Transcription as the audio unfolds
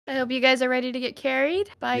I hope you guys are ready to get carried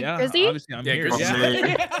by Grizzy. Obviously I'm here.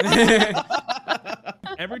 Yeah.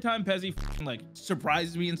 Every time Pezzy like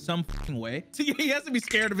surprises me in some way, he has to be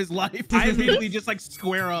scared of his life. I immediately just like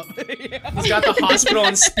square up. He's got the hospital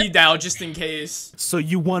on speed dial just in case. So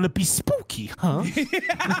you want to be spooky, huh?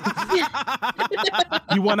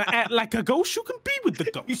 You want to act like a ghost? You can be with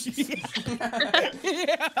the ghost.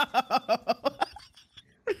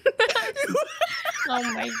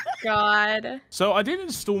 Oh my god. So I did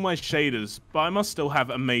install my shaders, but I must still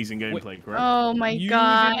have amazing gameplay, correct? Oh my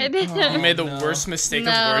god. You made the worst mistake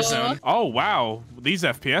of Warzone. Oh wow, these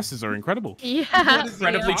FPSs are incredible. Yeah.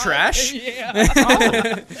 Incredibly trash.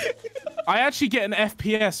 Yeah. I actually get an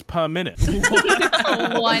FPS per minute. One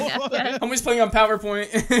FPS. Homie's playing on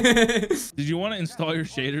PowerPoint. Did you want to install your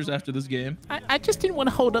shaders after this game? I just didn't want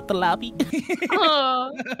to hold up the lobby.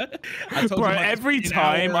 Oh. Bro, every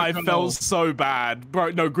time I felt so bad.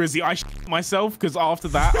 Bro, no, Grizzy, I shit myself because after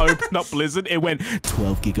that, I opened up Blizzard, it went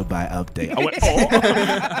 12 gigabyte update. I went,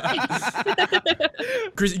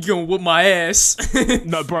 oh. Grizzy, you gonna whoop my ass.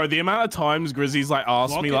 No, bro, the amount of times Grizzy's like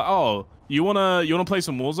asked me like, oh, you wanna play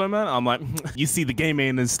some Warzone, man? I'm like, you see the game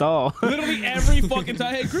ain't installed. Literally every fucking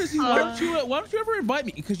time. Hey, Grizzy, why don't you ever invite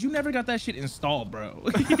me? Because you never got that shit installed, bro.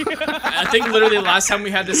 I think literally last time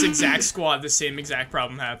we had this exact squad, the same exact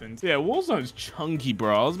problem happened. Yeah, Warzone's chunky,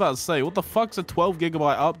 bro. I was about to say, what the fuck's a 12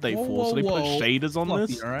 gigabyte update for? So they put shaders on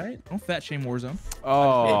this? All right, don't fat shame Warzone.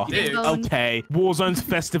 Oh, Dude. okay. Warzone's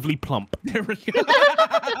festively plump. There we go.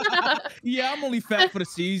 Yeah, I'm only fat for the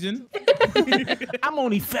season. I'm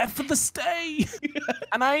only fat for the stay.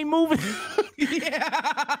 And I ain't moving.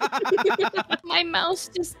 My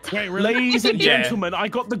mouse just Wait, really? Ladies and gentlemen, I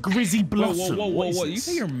got the Grizzy blossom. Whoa. You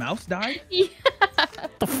say your mouse died? Yeah.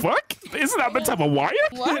 The fuck? Isn't that meant to have a wire?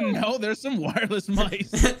 No, there's some wireless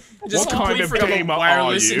mice. Just What kind of forgot about gamer are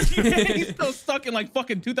wireless you? He's still stuck in like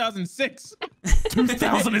fucking 2006.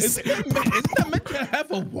 2006. Isn't that meant to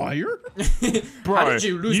have a wire? Bro, How did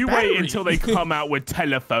you lose wait battery? until they come out with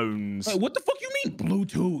telephones. Wait, what the fuck you mean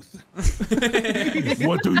Bluetooth?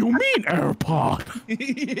 What do you mean, AirPod?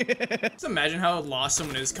 Just imagine how lost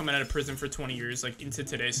someone is coming out of prison for 20 years, like into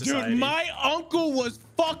today's society. Dude, my uncle was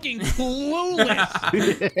fucking clueless.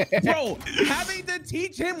 Bro, having to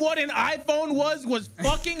teach him what an iPhone was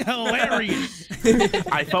fucking hilarious.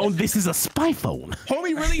 iPhone, this is a spy phone.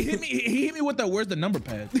 Homie really hit me. He hit me with the where's the number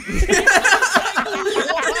pad? You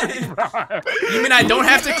mean I don't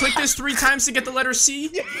have to click this 3 times to get the letter C?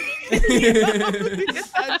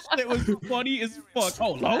 That shit was funny as fuck.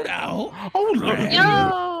 Oh, load out. Oh,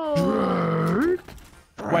 Yo.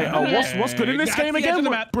 wait, what's good in this game again?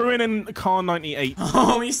 Bruin and Car 98.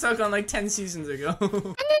 Oh, he's stuck on like 10 seasons ago.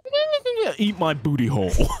 Eat my booty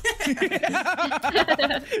hole. Did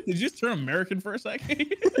you just turn American for a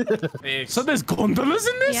second? So there's gondolas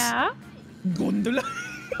in this? Yeah. Gondola.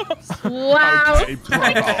 Wow. Okay,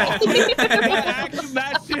 bravo.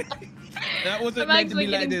 that shit. That wasn't meant to be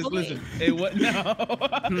like this. Listen, it was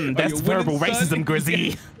no. That's verbal racism,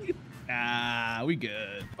 Grizzy. Ah, we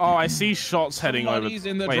good. Oh, I see shots heading over.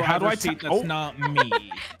 In the Wait, how do I seat? take? That's not me.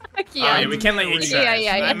 Yeah. Yeah, we can't let Aches Yeah.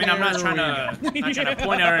 I mean, I'm not trying to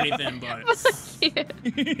point out anything, but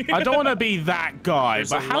I don't want to be that guy. there's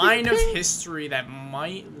But a how line do of you history that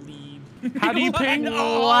might lead. How do you ping?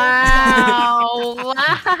 Wow.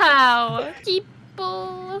 Wow.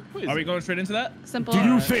 People. Are we going straight into that? Simple. Do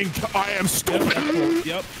you think I am stupid?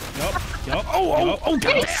 Yep. Oh, god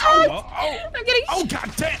damn. I'm getting Oh,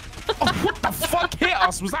 god damn. Oh, what the fuck hit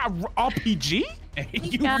us? Was that an RPG?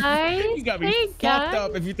 You guys. got me Hey, fucked guys.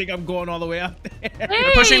 up if you think I'm going all the way out there. Hey.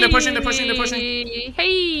 They're pushing.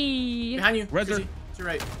 Hey. Behind you. Reser. To your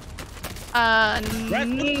right.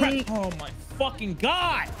 Oh my fucking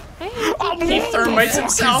god! Hey. He thermites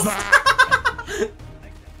himself.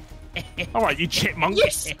 All right, you chipmunk.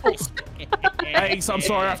 Yes. Aches, I'm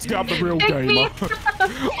sorry, I have to get up the real Take me. gamer.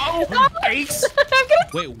 Oh, Aches.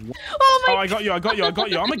 Wait, what? Oh Oh, my. I got you.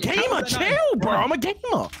 I'm a gamer. Chill, bro. I'm a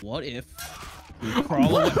gamer. What if we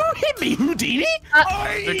crawl away? Who hit me, Houdini?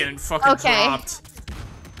 They're getting fucking dropped.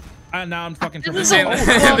 And now I'm fucking tripping. This ain't, Oh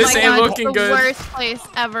this my ain't God, looking the good. worst place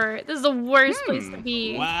ever. This is the worst place to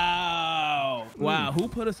be. Wow. Wow. Who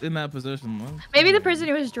put us in that position? Man? Maybe the person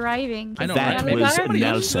who was driving. I know. That right? was Somebody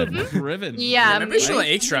else Nelson. was driven. Yeah. Maybe we should let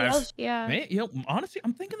Aches drive. Yeah. Man, honestly,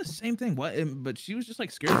 I'm thinking the same thing. What? But she was just like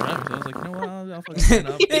scared of driving, so I was like, you know what? I'll fucking stand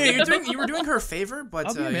up. Yeah, you were doing her a favor, but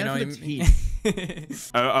I'll be a you man know. for the team.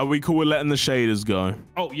 Are we cool with letting the shaders go?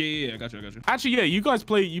 Oh yeah. I got you. Actually, yeah, you guys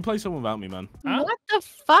play someone without me, man. Huh? What the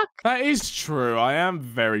fuck? That is true. I am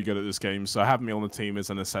very good at this game, so having me on the team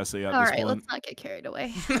is a necessity at All this right, point. let's not get carried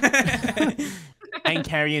away. Ain't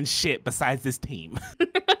carrying shit besides this team.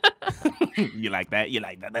 You like that? You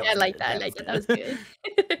like that? Yeah, I like that. I like it. That was good.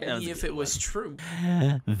 Only if it was true.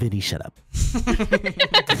 Vinny, shut up.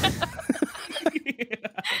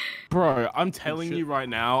 Bro, I'm telling you right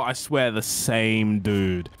now, I swear the same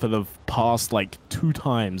dude for the past like 2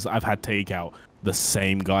 times I've had takeout. The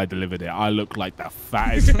same guy delivered it. I look like the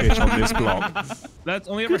fattest bitch on this block. That's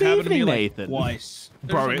only ever happened to me like Nathan. twice.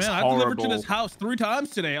 Bro, There's- it's man, I delivered to horrible. this house 3 times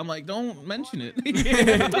today. I'm like, don't mention it.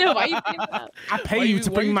 No, why you saying that? I pay Why you you- to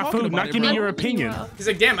why bring you my talking food, about not it, give me bro? your opinion. He's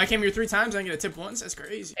like, damn, I came here 3 times. I didn't get a tip once. That's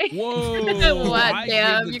crazy. Whoa. What, I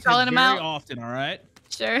damn, give the you calling tip him very out? often, all right?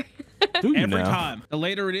 Sure. Do you Every now? time. The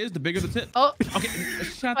later it is, the bigger the tip. Oh. Okay,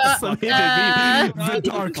 shut Uh, the fuck Hit up. me, the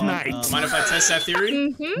Dark Knight. Mind if I test that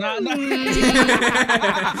theory? Nah, nah.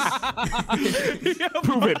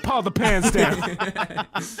 Prove it. Paw the pants down.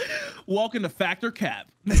 Walk into Factor Cap.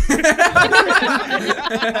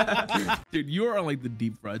 Dude, you're on like the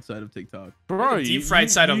deep fried side of TikTok. Bro, Deep fried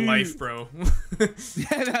side of life, bro.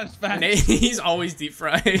 Yeah, that's fact. He's always deep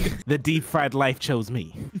fried. The deep fried life chose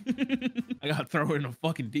me. I gotta throw it in a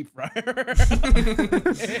fucking deep fryer.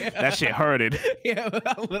 That shit hurted. Yeah,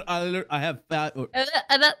 I have fat.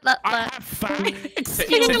 I have fat.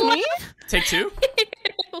 Excuse me? Take 2?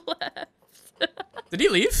 Did he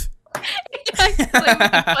leave?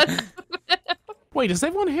 Wait, does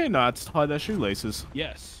everyone here know how to tie their shoelaces?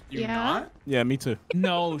 Yes. You're Yeah. not? Yeah, me too.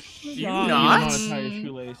 No, You not? not? Tie your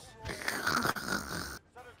shoelace.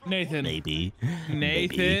 Nathan. Maybe.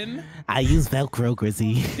 Nathan. I use Velcro,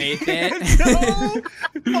 Grizzy. Nathan?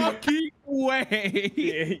 No fucking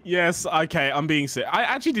way. Yes, okay, I'm being sick. I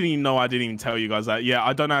actually didn't even know I didn't even tell you guys that. Yeah,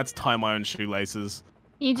 I don't know how to tie my own shoelaces.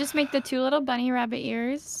 You just make the 2 little bunny rabbit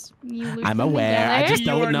ears. You loop I'm them aware, I together. just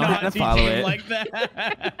don't You are know how not to teaching follow him it. like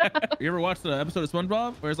that. You ever watched the episode of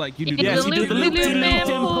SpongeBob where it's like you do You Yes, do you the do the loop, loop, loop, loop,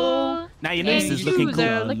 loop, loop. Now your nose And is looking shoes cool.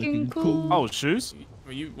 are looking cool. Oh, shoes?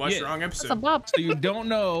 Well, you watched the wrong That's a episode. bop. So you don't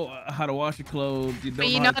know how to wash your clothes. You don't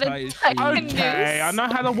you know how to tie your tie your shoes. Okay, I know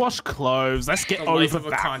how to wash clothes. Let's get The life over of a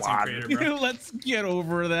that content one. creator, bro. Let's get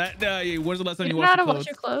over that. When's the last time You you know how to washed wash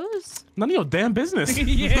your your clothes? None of your damn business. clothes?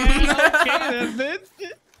 Yeah, okay then, Vince.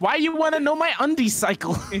 Why you want to know my undie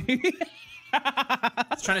cycle?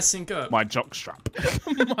 It's trying to sync up. My jock strap.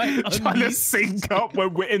 My Trying to undies. sync up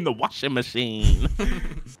when we're in the washing machine.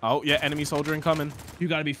 Oh, yeah, enemy soldier incoming. You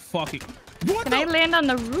gotta be fucking. What Can I land on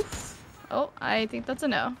the roof? Oh, I think that's a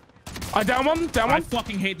no. I down one, down I one.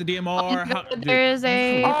 fucking hate the DMR. How, dude, There's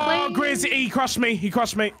a Oh, plane. Grizzy, he crushed me. He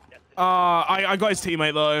crushed me. I got his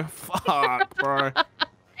teammate though. Fuck, bro.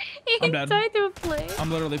 He I'm dead. died to a plane. I'm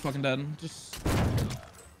literally fucking dead. Just.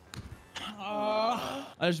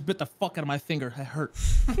 I just bit the fuck out of my finger. It hurt.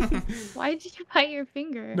 Why did you bite your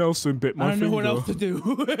finger? Nelson bit my I don't know finger. what else to do.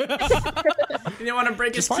 He didn't want to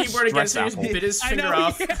break his Just buy keyboard again, so he stress just apple. bit his I finger know,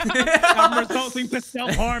 off. I'm resulting to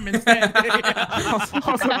self-harm instead. Bro,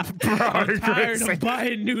 I'm tired Grizzy, of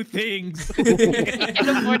buying new things. You can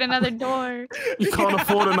afford another door. you can't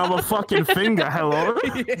afford another fucking finger. Hello.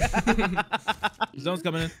 Zone's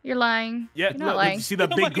coming in. You're lying. Yeah, You're not look, lying. you see that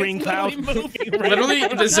big Like, green it's cloud? literally moving right Literally, now.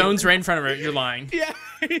 the zone's right in front of it. You're lying. Yeah,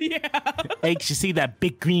 yeah. Aches, you see that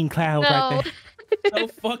big green cloud No. right there? So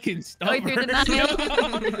fucking Going through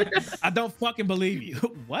stubborn. denial. I don't fucking believe you.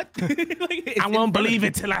 What? Like, I won't believe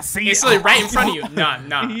it till I see It's it. literally right in front of you.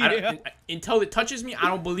 Nah. Yeah. Until it touches me, I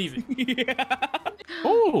don't believe it. Yeah.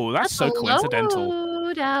 Oh, that's so coincidental.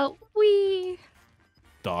 Load out. Wee.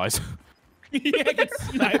 Dies. Yeah, I get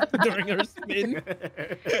sniped during her spin.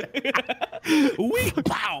 Wee,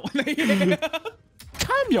 pow.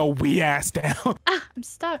 Calm your wee ass down. Ah, I'm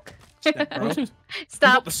stuck. Bro.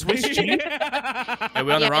 Stop. The Swiss cheese. Hey,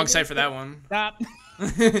 we're on the wrong side for that one. Stop.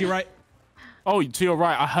 You're right. Oh, to your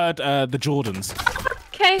right, I heard the Jordans.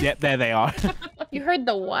 Okay. Yep, there they are. You heard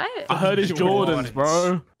the what? I heard it's Jordans,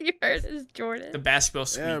 bro. You heard it's Jordan. The basketball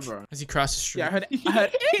squeak Yeah, bro. as he crosses the street. Yeah, I heard.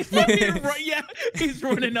 He's fucking right. Yeah, he's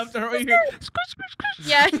running up to her right here.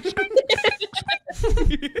 Yeah.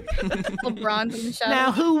 LeBron's in the shadow.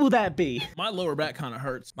 Now, who will that be? My lower back kind of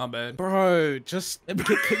hurts. My bad. Bro, just get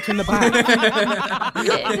kicked in the back.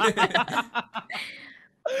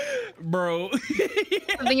 Bro.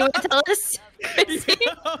 Something you want to tell us?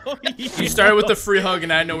 Oh, yeah. You started with the free hug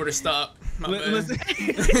and I didn't know where to stop. My bad. Listen.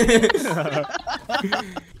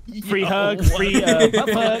 Free Yo, hug, what? free butt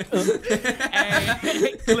hug.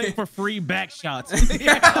 Hey, click for free back shots.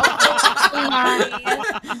 Oh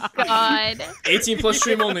my god. 18 plus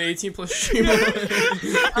stream only. 18 plus stream only.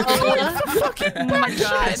 Oh my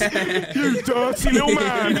god. You dirty little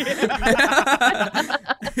man.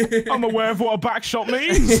 I'm aware of what a back shot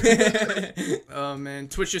means. Oh man,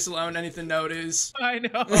 Twitch just allowing anything nowadays. I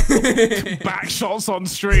know. Back shots on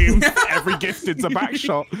stream. Every gifted's a back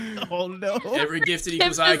shot. Oh no. Every gifted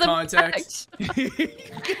equals eye contact.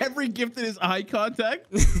 Every gifted is eye contact.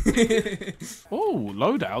 Oh,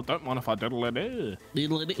 loadout. Don't mind if I diddle it in. You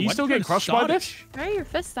Why still you get crushed by this? Why are your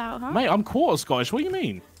fists out, huh? Mate, I'm quarter Scottish. What do you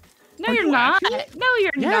mean? No, you're not. actually? No,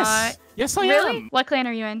 you're not. Yes, I Really? am. What clan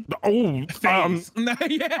are you in? Oh, Yeah.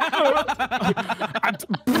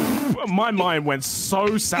 my mind went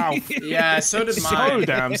so south. Yeah, so did mine. So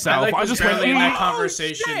damn south. I was just barely went in that "Ooh."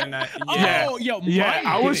 conversation. And that, Oh, yo, Yeah, mine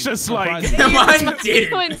I was didn't, just like- surprisingly. Mine did.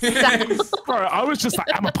 Going south. Bro, I was just like,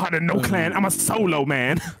 I'm a part of no clan. I'm a solo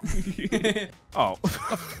man. Oh.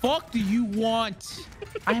 Fuck do you want?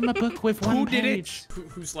 I am a book with Who did it?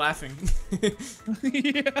 Who's laughing?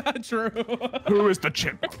 Yeah, true. Who is the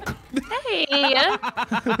chipmunk? Hey.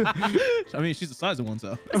 I mean, she's the size of one,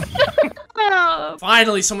 so. Oh.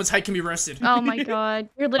 Finally, someone's height can be rested. Oh my god.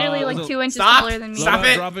 You're literally like so- 2 inches Stop. taller than me. Stop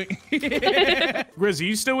it. Dropping. Grizzy,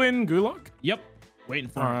 you still in Gulag? Yep. Waiting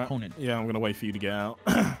for an opponent. Yeah, I'm gonna wait for you to get out.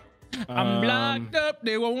 I'm locked up.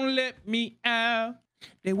 They won't let me out.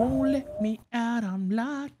 They won't let me out. I'm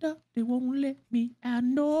locked up. They won't let me out.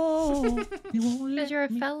 No. They won't let Because you're a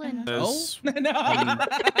me felon. out. Oh? No.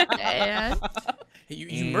 Yeah. Hey,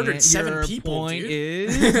 you murdered 7 people, point dude.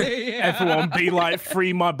 Is, Everyone be like,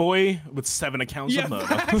 free my boy with 7 accounts of murder.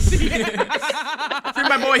 Free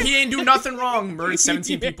my boy, he ain't do nothing wrong. Murdered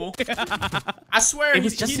 17 people. I swear, It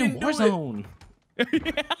was he just didn't in do it. Warzone.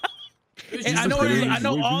 And I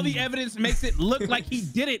know all the evidence makes it look like he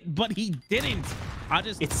did it, but he didn't. I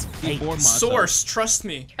just It's fake. informed myself. Source, trust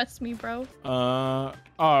me. Trust me, bro. All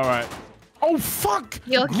right. Oh, fuck.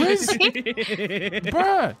 You okay?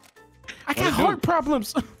 Bruh. I got heart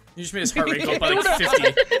problems. You just made his heart rate go up by like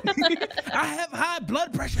 50. I have high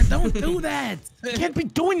blood pressure. Don't do that. You can't be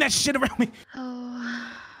doing that shit around me. Oh.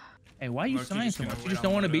 Hey, why are you Look, sighing just so gonna much? You wait just on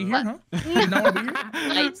don't want to be one here, huh? You don't want to be here?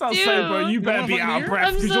 I Sounds do. so, bro. You better wanna be out of fucking breath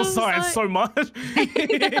I'm because you're so sighing sorry. so much.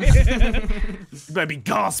 You better be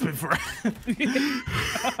gasping for it.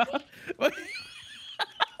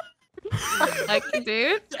 Fuck,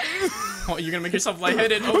 dude. Oh, you're gonna make yourself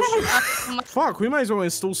lightheaded. Oh, shit. Fuck, we might as well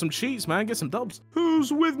install some cheats, man. Get some dubs.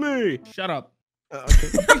 Who's with me? Shut up. Okay.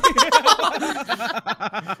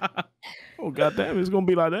 Oh, goddamn, it's gonna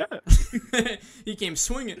be like that. He came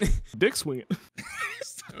swinging. Dick swinging.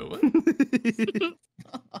 Oh, what?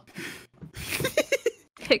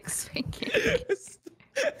 Dick swinging.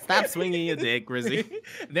 Stop swinging your dick, Grizzy.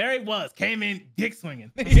 There he was. Came in, dick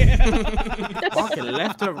swinging. Fucking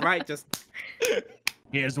left or right, just.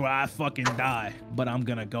 Here's where I fucking die, but I'm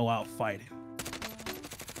gonna go out fighting.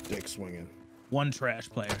 Dick swinging. One trash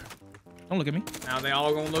player. Don't look at me. Now they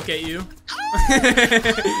all gonna look at you.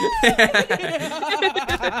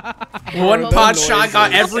 One pot shot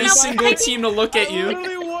got every single team to look at you.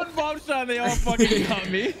 Literally one bomb shot, they all fucking got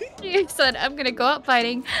me. You said I'm gonna go out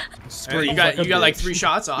fighting. You got like 3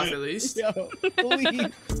 shots off at least. Yo, please.